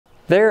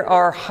There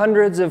are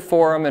hundreds of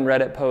forum and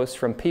Reddit posts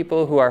from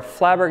people who are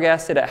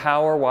flabbergasted at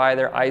how or why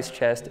their ice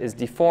chest is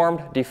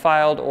deformed,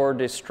 defiled, or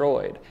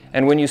destroyed.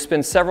 And when you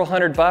spend several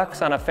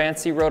 $100 on a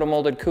fancy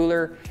rotomolded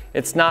cooler,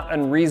 it's not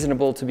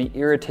unreasonable to be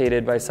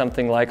irritated by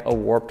something like a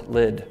warped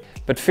lid.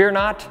 But fear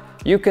not,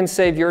 you can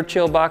save your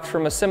chill box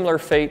from a similar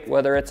fate,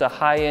 whether it's a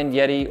high-end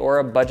YETI or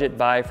a budget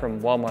buy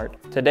from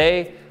Walmart.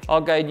 Today, I'll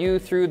guide you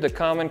through the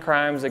common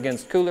crimes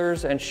against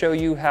coolers and show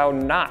you how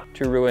not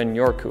to ruin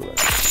your cooler.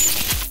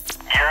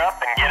 Gear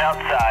up and get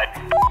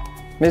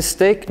outside.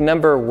 Mistake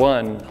number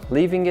 1,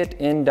 leaving it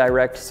in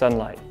direct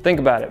sunlight. Think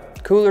about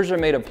it. Coolers are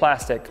made of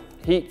plastic.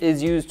 Heat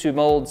is used to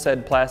mold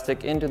said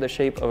plastic into the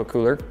shape of a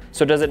cooler.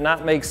 So does it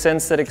not make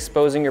sense that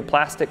exposing your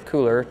plastic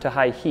cooler to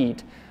high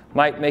heat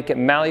might make it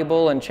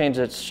malleable and change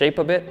its shape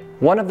a bit?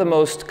 One of the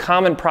most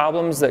common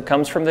problems that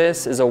comes from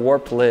this is a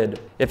warped lid.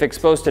 If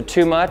exposed to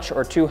too much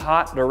or too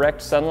hot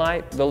direct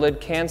sunlight, the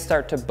lid can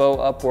start to bow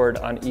upward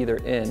on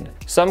either end.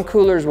 Some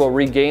coolers will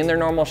regain their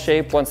normal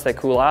shape once they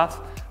cool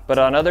off, but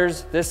on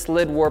others, this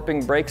lid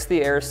warping breaks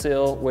the air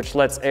seal, which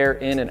lets air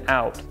in and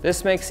out.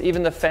 This makes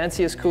even the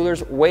fanciest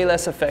coolers way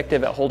less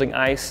effective at holding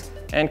ice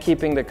and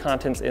keeping the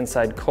contents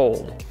inside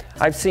cold.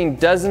 I've seen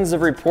dozens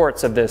of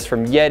reports of this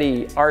from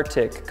YETI,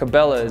 Arctic,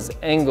 Cabela's,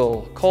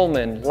 Engel,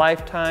 Coleman,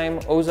 Lifetime,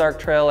 Ozark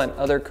Trail, and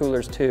other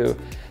coolers too.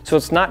 So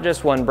it's not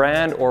just one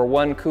brand or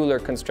one cooler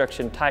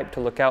construction type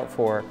to look out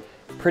for.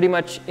 Pretty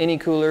much any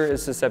cooler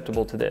is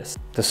susceptible to this.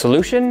 The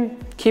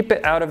solution? Keep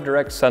it out of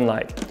direct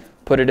sunlight.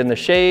 Put it in the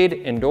shade,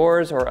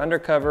 indoors, or under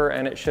cover,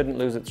 and it shouldn't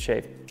lose its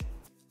shape.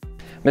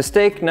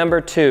 Mistake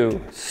number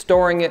 2,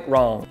 storing it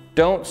wrong.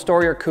 Don't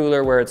store your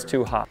cooler where it's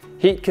too hot.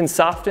 Heat can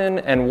soften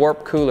and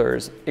warp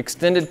coolers.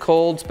 Extended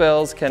cold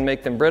spells can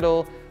make them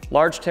brittle.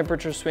 Large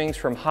temperature swings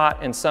from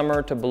hot in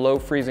summer to below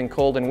freezing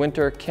cold in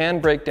winter can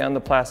break down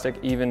the plastic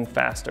even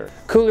faster.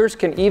 Coolers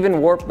can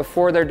even warp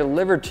before they're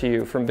delivered to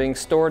you from being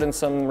stored in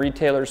some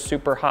retailer's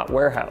super hot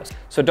warehouse.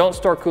 So don't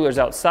store coolers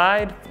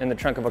outside, in the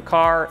trunk of a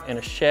car, in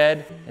a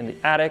shed, in the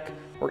attic,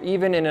 or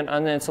even in an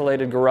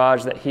uninsulated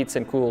garage that heats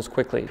and cools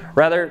quickly.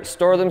 Rather,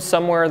 store them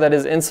somewhere that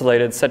is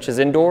insulated, such as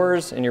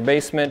indoors, in your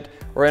basement,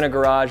 or in a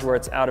garage where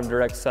it's out of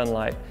direct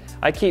sunlight.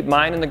 I keep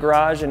mine in the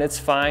garage and it's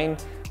fine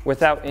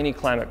without any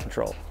climate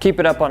control. Keep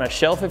it up on a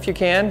shelf if you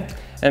can,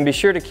 and be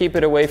sure to keep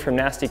it away from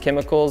nasty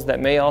chemicals that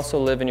may also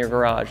live in your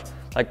garage,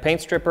 like paint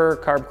stripper,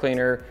 carb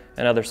cleaner,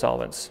 and other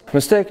solvents.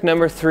 Mistake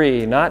number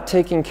 3, not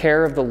taking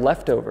care of the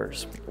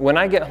leftovers. When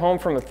I get home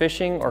from a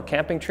fishing or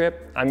camping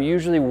trip, I'm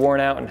usually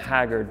worn out and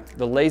haggard.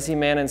 The lazy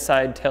man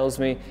inside tells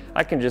me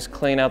I can just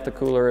clean out the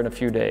cooler in a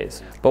few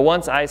days. But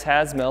once ice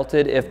has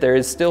melted, if there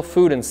is still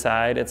food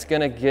inside, it's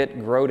gonna get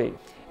grody.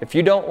 If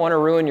you don't want to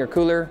ruin your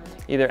cooler,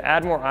 either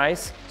add more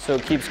ice so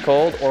it keeps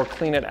cold or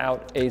clean it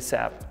out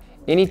ASAP.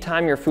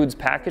 Anytime your food's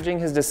packaging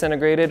has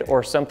disintegrated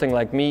or something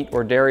like meat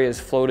or dairy is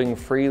floating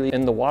freely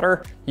in the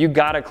water, you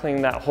gotta clean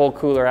that whole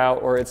cooler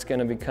out or it's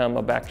gonna become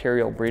a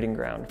bacterial breeding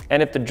ground.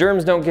 And if the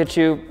germs don't get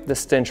you, the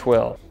stench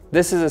will.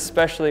 This is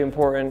especially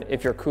important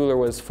if your cooler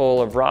was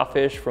full of raw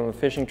fish from a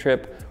fishing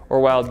trip or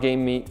wild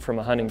game meat from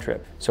a hunting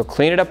trip. So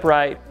clean it up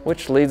right,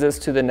 which leads us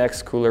to the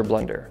next cooler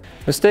blunder.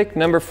 Mistake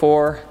number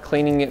 4,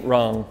 cleaning it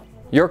wrong.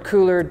 Your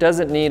cooler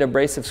doesn't need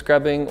abrasive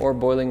scrubbing or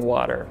boiling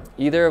water,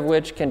 either of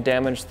which can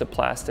damage the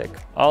plastic.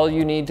 All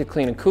you need to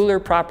clean a cooler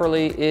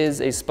properly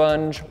is a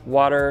sponge,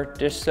 water,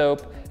 dish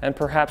soap, and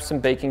perhaps some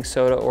baking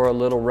soda or a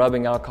little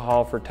rubbing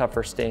alcohol for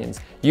tougher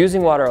stains.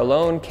 Using water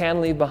alone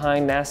can leave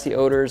behind nasty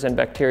odors and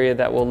bacteria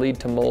that will lead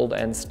to mold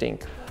and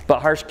stink. But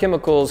harsh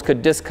chemicals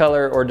could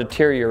discolor or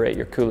deteriorate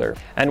your cooler.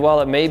 And while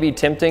it may be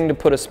tempting to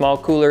put a small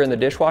cooler in the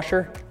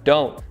dishwasher,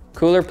 don't.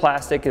 Cooler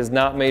plastic is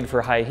not made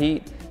for high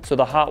heat, so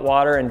the hot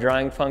water and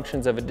drying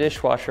functions of a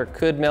dishwasher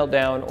could melt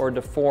down or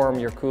deform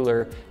your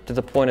cooler to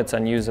the point it's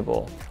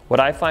unusable. What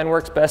I find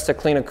works best to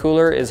clean a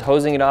cooler is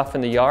hosing it off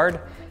in the yard,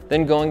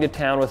 then going to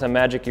town with a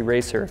magic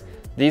eraser.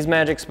 These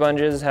magic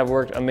sponges have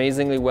worked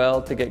amazingly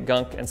well to get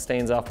gunk and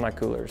stains off my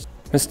coolers.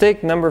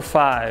 Mistake number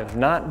 5,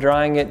 not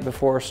drying it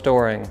before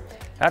storing.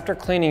 After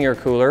cleaning your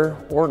cooler,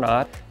 or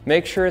not,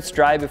 make sure it's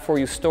dry before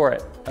you store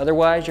it.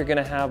 Otherwise, you're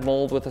gonna have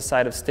mold with a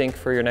side of stink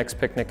for your next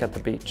picnic at the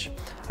beach.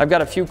 I've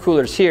got a few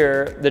coolers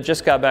here that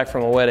just got back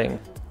from a wedding.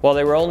 While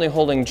they were only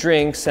holding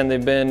drinks and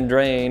they've been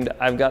drained,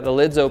 I've got the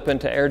lids open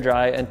to air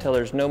dry until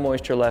there's no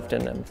moisture left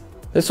in them.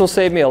 This will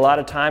save me a lot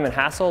of time and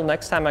hassle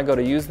next time I go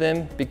to use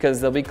them because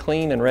they'll be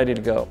clean and ready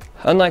to go.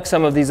 Unlike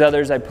some of these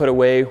others I put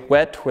away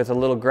wet with a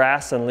little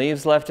grass and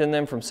leaves left in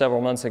them from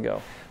several months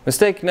ago.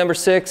 Mistake number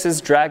 6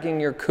 is dragging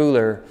your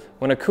cooler.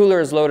 When a cooler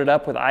is loaded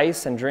up with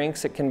ice and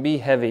drinks, it can be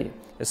heavy,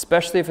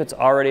 especially if it's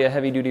already a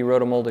heavy-duty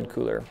rotomolded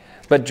cooler.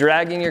 But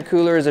dragging your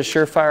cooler is a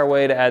surefire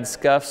way to add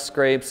scuffs,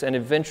 scrapes, and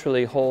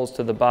eventually holes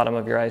to the bottom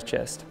of your ice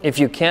chest. If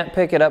you can't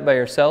pick it up by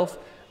yourself,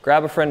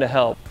 grab a friend to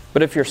help.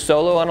 But if you're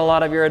solo on a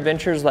lot of your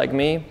adventures like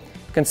me,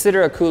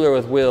 consider a cooler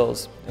with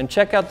wheels. And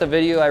check out the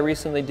video I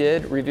recently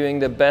did reviewing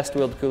the best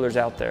wheeled coolers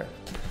out there.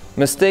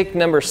 Mistake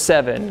number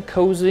 7,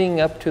 cozying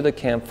up to the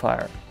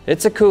campfire.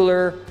 It's a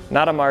cooler,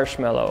 not a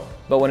marshmallow.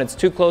 But when it's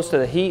too close to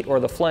the heat or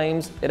the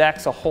flames, it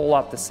acts a whole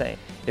lot the same.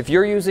 If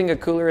you're using a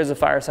cooler as a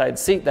fireside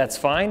seat, that's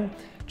fine.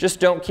 Just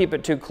don't keep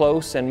it too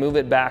close and move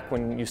it back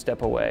when you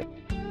step away.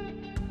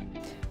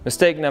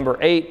 Mistake number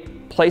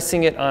 8,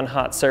 placing it on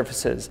hot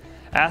surfaces.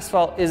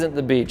 Asphalt isn't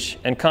the beach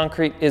and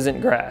concrete isn't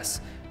grass.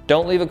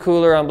 Don't leave a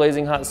cooler on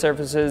blazing hot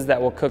surfaces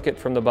that will cook it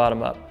from the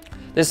bottom up.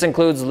 This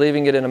includes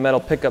leaving it in a metal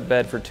pickup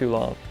bed for too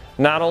long.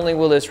 Not only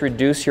will this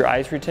reduce your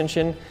ice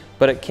retention,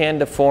 but it can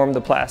deform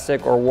the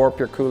plastic or warp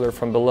your cooler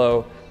from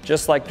below,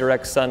 just like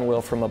direct sun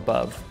will from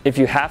above. If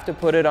you have to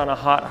put it on a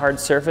hot, hard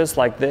surface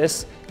like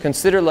this,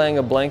 consider laying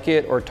a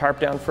blanket or tarp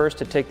down first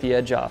to take the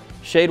edge off.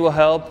 Shade will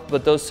help,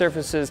 but those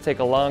surfaces take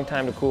a long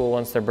time to cool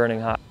once they're burning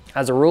hot.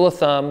 As a rule of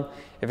thumb,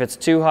 if it's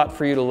too hot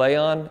for you to lay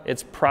on,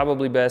 it's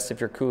probably best if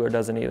your cooler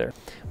doesn't either.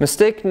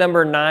 Mistake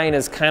number 9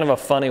 is kind of a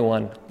funny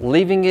one,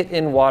 leaving it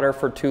in water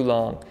for too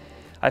long.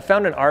 I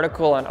found an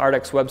article on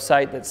Ardek's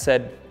website that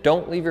said,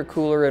 don't leave your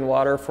cooler in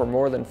water for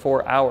more than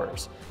 4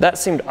 hours. That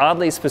seemed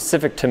oddly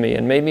specific to me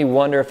and made me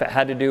wonder if it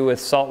had to do with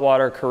salt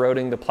water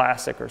corroding the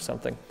plastic or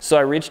something. So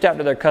I reached out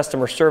to their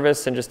customer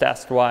service and just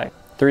asked why.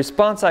 The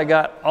response I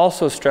got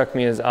also struck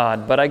me as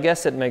odd, but I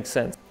guess it makes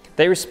sense.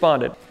 They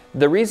responded,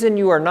 the reason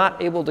you are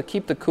not able to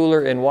keep the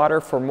cooler in water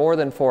for more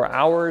than 4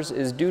 hours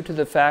is due to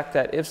the fact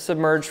that if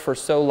submerged for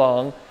so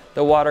long,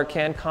 the water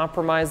can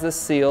compromise the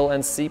seal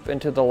and seep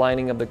into the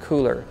lining of the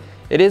cooler.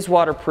 It is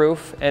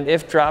waterproof, and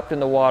if dropped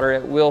in the water,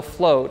 it will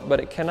float, but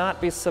it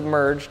cannot be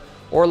submerged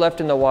or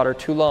left in the water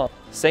too long.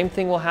 Same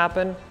thing will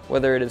happen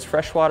whether it is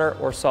freshwater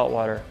or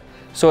saltwater.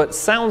 So it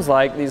sounds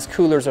like these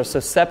coolers are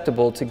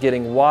susceptible to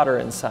getting water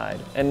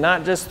inside, and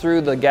not just through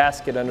the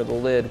gasket under the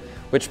lid,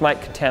 which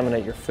might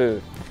contaminate your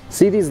food.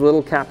 See these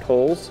little capped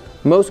holes?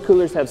 Most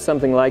coolers have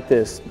something like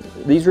this.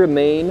 These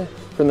remain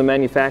from the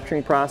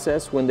manufacturing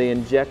process when they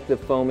inject the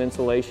foam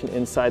insulation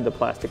inside the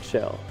plastic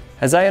shell.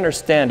 As I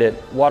understand it,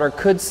 water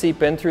could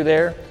seep in through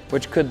there,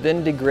 which could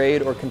then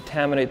degrade or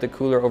contaminate the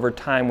cooler over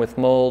time with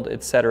mold,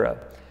 etc.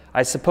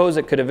 I suppose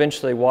it could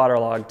eventually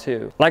waterlog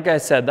too. Like I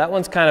said, that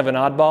one's kind of an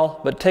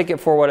oddball, but take it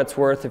for what it's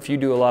worth if you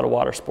do a lot of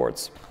water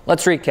sports.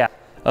 Let's recap.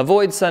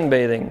 Avoid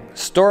sunbathing.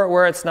 Store it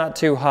where it's not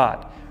too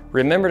hot.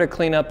 Remember to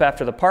clean up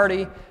after the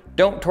party.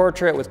 Don't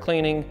torture it with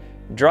cleaning.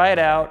 Dry it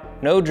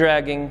out, no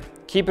dragging.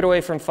 Keep it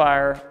away from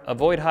fire,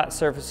 avoid hot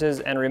surfaces,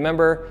 and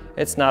remember,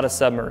 it's not a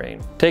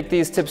submarine. Take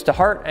these tips to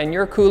heart and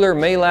your cooler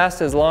may last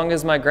as long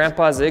as my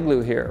grandpa's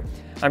igloo here.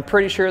 I'm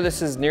pretty sure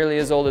this is nearly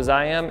as old as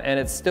I am and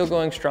it's still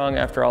going strong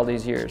after all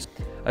these years.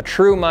 A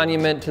true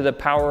monument to the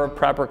power of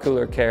proper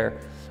cooler care.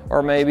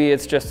 Or maybe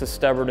it's just as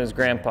stubborn as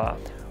grandpa.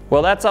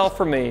 Well, that's all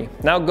for me.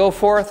 Now go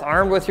forth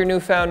armed with your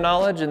newfound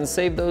knowledge and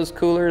save those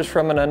coolers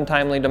from an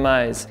untimely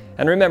demise.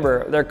 And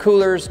remember, they're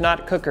coolers,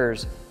 not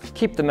cookers.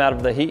 Keep them out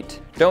of the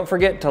heat. Don't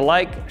forget to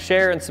like,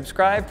 share, and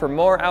subscribe for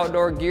more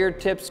outdoor gear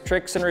tips,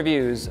 tricks, and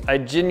reviews. I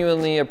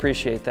genuinely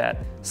appreciate that.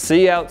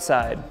 See you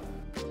outside.